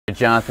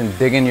Jonathan,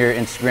 digging your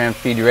Instagram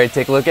feed. You ready to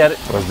take a look at it?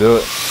 Let's do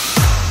it.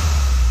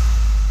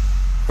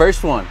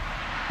 First one.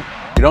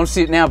 You don't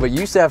see it now, but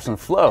you used to have some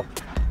flow.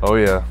 Oh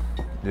yeah,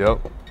 yep.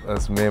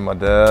 That's me and my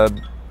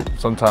dad.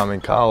 Sometime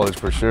in college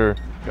for sure.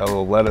 Got a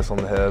little lettuce on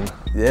the head.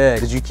 Yeah.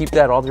 Did you keep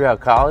that all throughout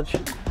college?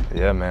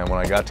 Yeah, man. When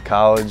I got to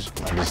college,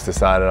 I just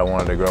decided I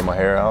wanted to grow my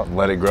hair out and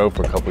let it grow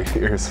for a couple of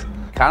years.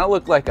 Kind of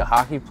looked like a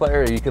hockey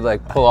player, or you could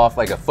like pull off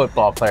like a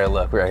football player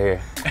look right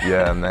here.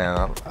 Yeah,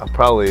 man. I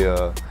probably,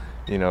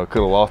 you know,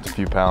 could have lost a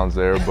few pounds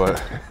there,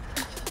 but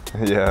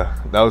yeah,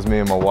 that was me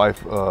and my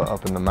wife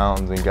up in the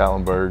mountains in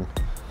Gatlinburg,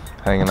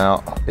 hanging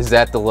out. Is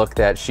that the look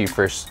that she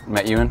first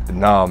met you in?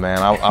 No, man.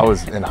 I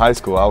was in high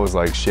school. I was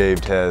like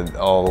shaved head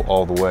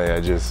all the way.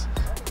 I just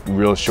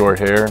real short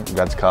hair.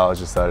 Got to college,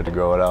 decided to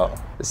grow it out.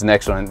 This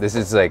next one, this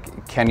is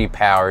like Kenny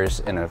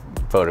Powers in a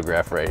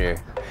photograph right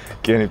here.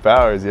 Kenny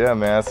Powers, yeah,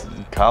 man. That's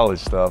college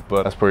stuff,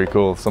 but that's pretty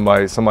cool.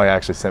 Somebody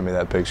actually sent me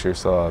that picture,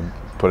 so I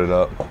put it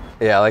up.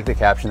 Yeah, I like the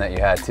caption that you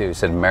had too. It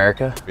said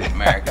America.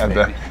 America,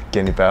 baby.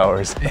 Kenny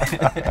Powers.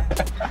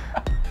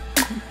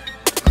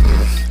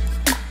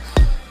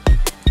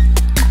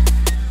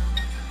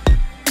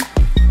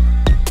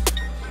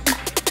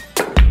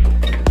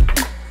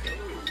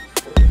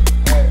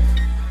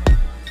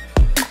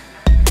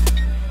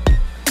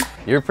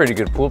 You're a pretty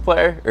good pool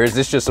player, or is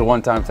this just a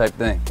one-time type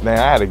thing? Man,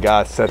 I had a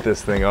guy set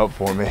this thing up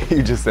for me.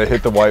 He just said,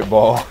 hit the white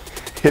ball,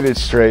 hit it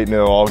straight, and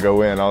it'll all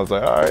go in. I was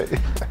like, all right.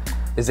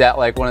 Is that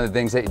like one of the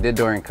things that you did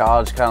during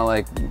college, kind of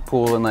like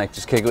pool and like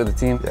just kick it with the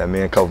team? Yeah, me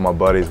and a couple of my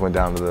buddies went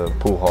down to the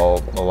pool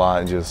hall a lot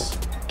and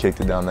just kicked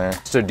it down there.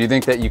 So do you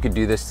think that you could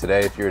do this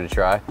today if you were to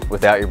try,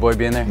 without your boy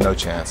being there? No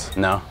chance.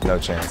 No? No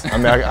chance. I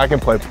mean, I can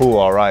play pool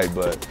all right,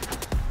 but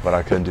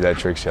I couldn't do that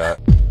trick shot.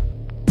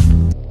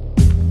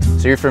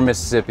 So you're from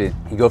Mississippi.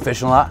 You go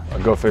fishing a lot? I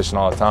go fishing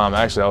all the time.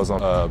 Actually, I was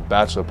on a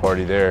bachelor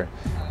party there,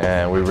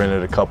 and we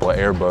rented a couple of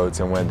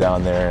airboats and went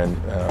down there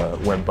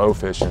and went bow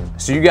fishing.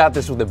 So you got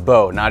this with a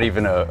bow, not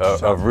even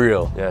a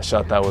reel? Yeah,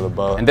 shot that with a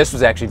bow. And this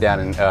was actually down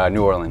in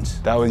New Orleans?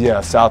 That was,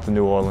 yeah, south of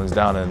New Orleans,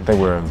 down in, I think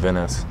we were in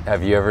Venice.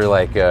 Have you ever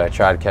like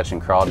tried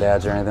catching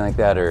crawdads or anything like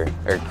that, or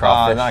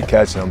crawfish? Not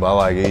catching them, but I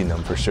like eating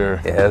them for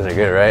sure. Yeah, those are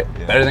good, right?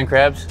 Yeah. Better than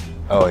crabs?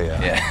 Oh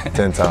yeah, Yeah.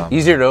 10 times.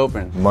 Easier to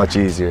open. Much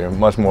easier,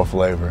 much more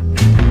flavor.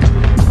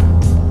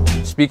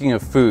 Speaking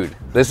of food,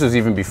 this was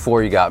even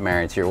before you got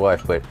married to your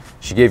wife, but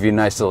she gave you a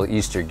nice little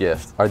Easter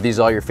gift. Are these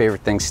all your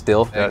favorite things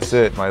still? That's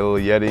it, my little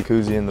Yeti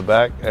koozie in the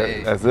back.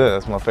 Hey. That's it,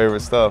 that's my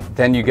favorite stuff.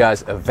 Then you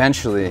guys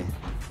eventually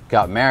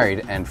got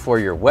married, and for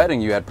your wedding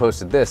you had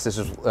posted this. This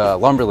was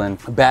Lumberland,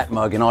 a bat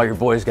mug, and all your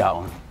boys got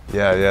one.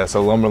 Yeah,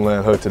 so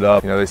Lumberland hooked it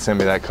up. You know, they sent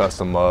me that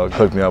custom mug,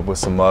 hooked me up with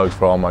some mugs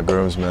for all my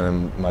groomsmen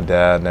and my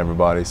dad and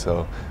everybody,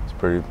 so it's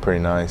pretty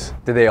nice.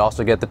 Did they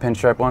also get the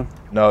pinstripe one?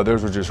 No,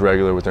 theirs were just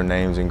regular with their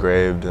names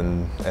engraved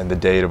and the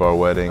date of our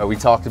wedding. We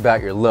talked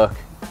about your look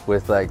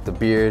with like the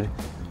beard,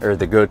 or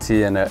the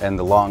goatee and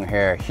the long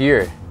hair.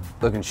 Here,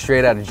 looking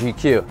straight out of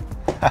GQ.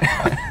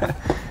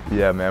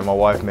 Yeah, man, my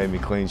wife made me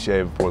clean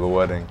shave before the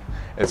wedding.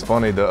 It's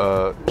funny,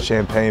 the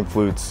champagne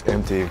flute's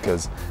empty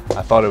because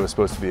I thought it was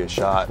supposed to be a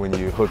shot. When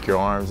you hook your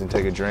arms and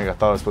take a drink, I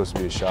thought it was supposed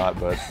to be a shot,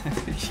 but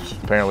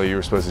apparently you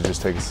were supposed to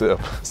just take a sip.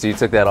 So you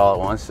took that all at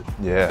once?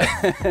 Yeah.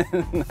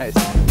 Nice.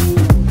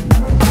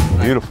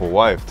 Beautiful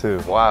wife, too.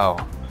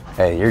 Wow.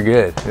 Hey, you're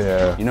good.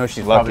 Yeah. You know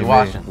she's Lucky probably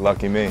watching. me.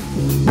 Lucky me.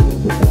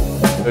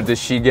 So does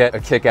she get a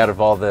kick out of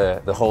all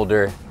the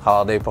Holder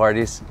holiday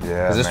parties?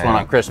 Yeah, Because this man. one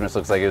on Christmas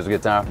looks like it was a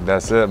good time.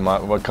 That's it.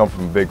 I come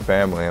from a big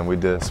family, and we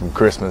did some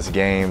Christmas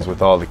games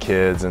with all the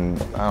kids,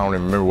 and I don't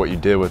even remember what you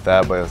did with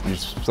that, but you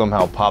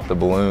somehow popped the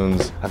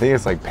balloons. I think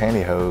it's like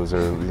pantyhose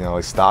or, you know,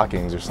 like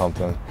stockings or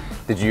something.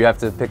 Did you have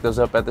to pick those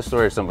up at the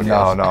store, or somebody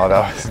else? No,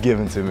 that was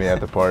given to me at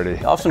the party.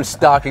 Off some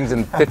stockings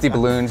and 50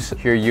 balloons.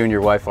 Here you and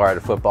your wife are at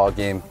a football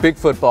game. Big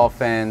football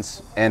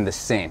fans and the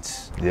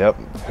Saints. Yep.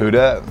 Who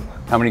dat?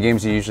 How many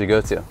games do you usually go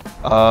to?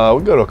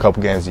 We go to a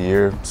couple games a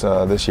year.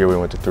 So this year we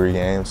went to 3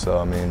 games. So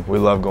I mean, we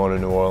love going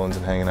to New Orleans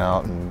and hanging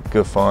out, and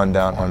good fun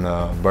down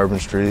on Bourbon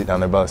Street, down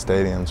there by the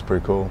stadium. It's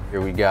pretty cool.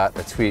 Here we got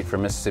a tweet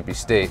from Mississippi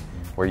State,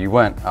 where you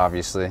went,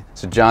 obviously.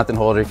 So Jonathan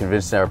Holder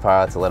convinced our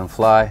pilot to let him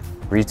fly.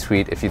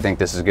 Retweet if you think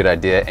this is a good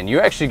idea. And you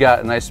actually got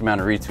a nice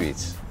amount of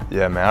retweets.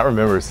 Yeah, man, I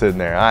remember sitting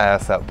there. I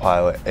asked that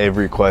pilot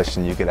every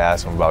question you could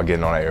ask him about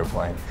getting on an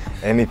airplane.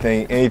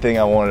 Anything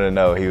I wanted to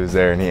know, he was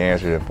there and he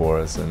answered it for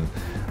us. And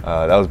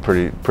that was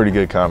a pretty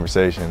good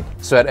conversation.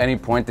 So at any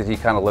point did he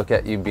kind of look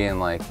at you being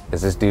like,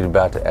 is this dude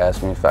about to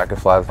ask me if I could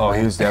fly the plane? Oh,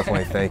 he was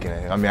definitely thinking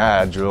it. I mean, I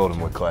had drilled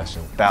him with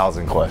questions,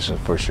 1,000 questions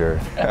for sure.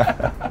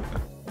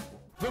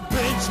 The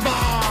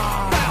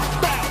benchmark. Bow,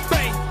 bow,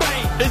 bang,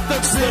 bang. It's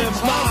the Slim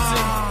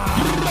Mossy.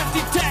 Lefty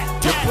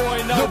tat, tat.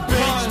 The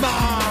benchmark.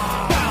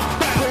 Bow,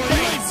 bow,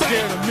 you ain't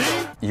scared of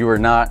me. You were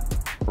not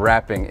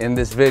rapping in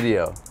this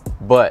video,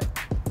 but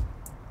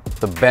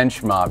the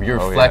bench mob, you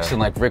were flexing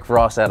like Rick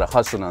Ross out of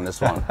Hustling on this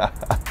one.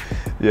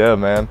 Yeah,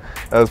 man,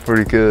 that was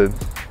pretty good.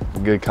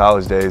 Good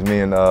college days.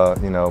 Me and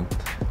you know,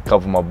 a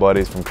couple of my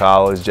buddies from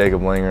college.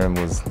 Jacob Lingren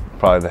was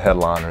probably the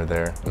headliner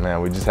there.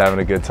 Man, we're just having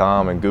a good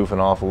time and goofing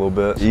off a little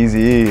bit.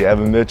 Easy-E,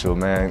 Evan Mitchell,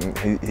 man,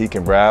 he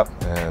can rap,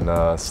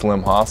 and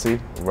Slim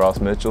Hossey, Ross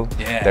Mitchell,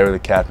 yeah. They were the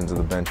captains of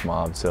the Bench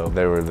Mob, so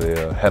they were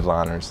the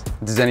headliners.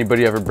 Does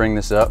anybody ever bring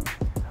this up?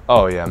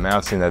 Oh yeah, man,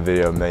 I've seen that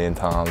video a million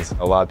times.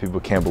 A lot of people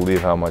can't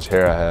believe how much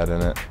hair I had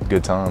in it.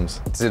 Good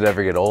times. Does it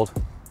ever get old?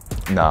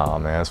 Nah,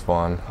 man, it's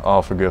fun.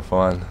 All for good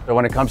fun. So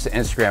when it comes to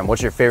Instagram,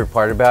 what's your favorite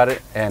part about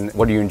it, and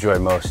what do you enjoy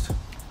most?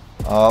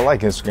 I like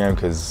Instagram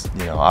because,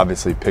 you know,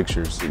 obviously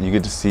pictures. You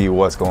get to see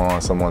what's going on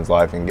in someone's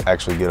life and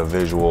actually get a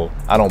visual.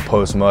 I don't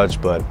post much,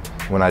 but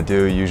when I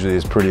do, usually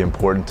it's pretty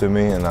important to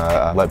me, and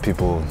I let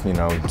people, you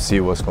know,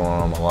 see what's going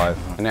on in my life.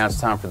 And now it's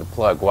time for the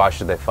plug. Why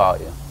should they follow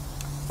you?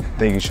 I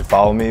think you should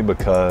follow me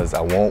because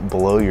I won't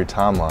blow your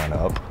timeline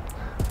up.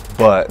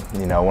 But,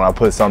 you know, when I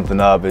put something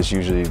up, it's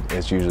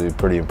usually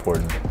pretty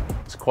important.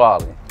 It's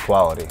quality.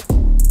 Quality.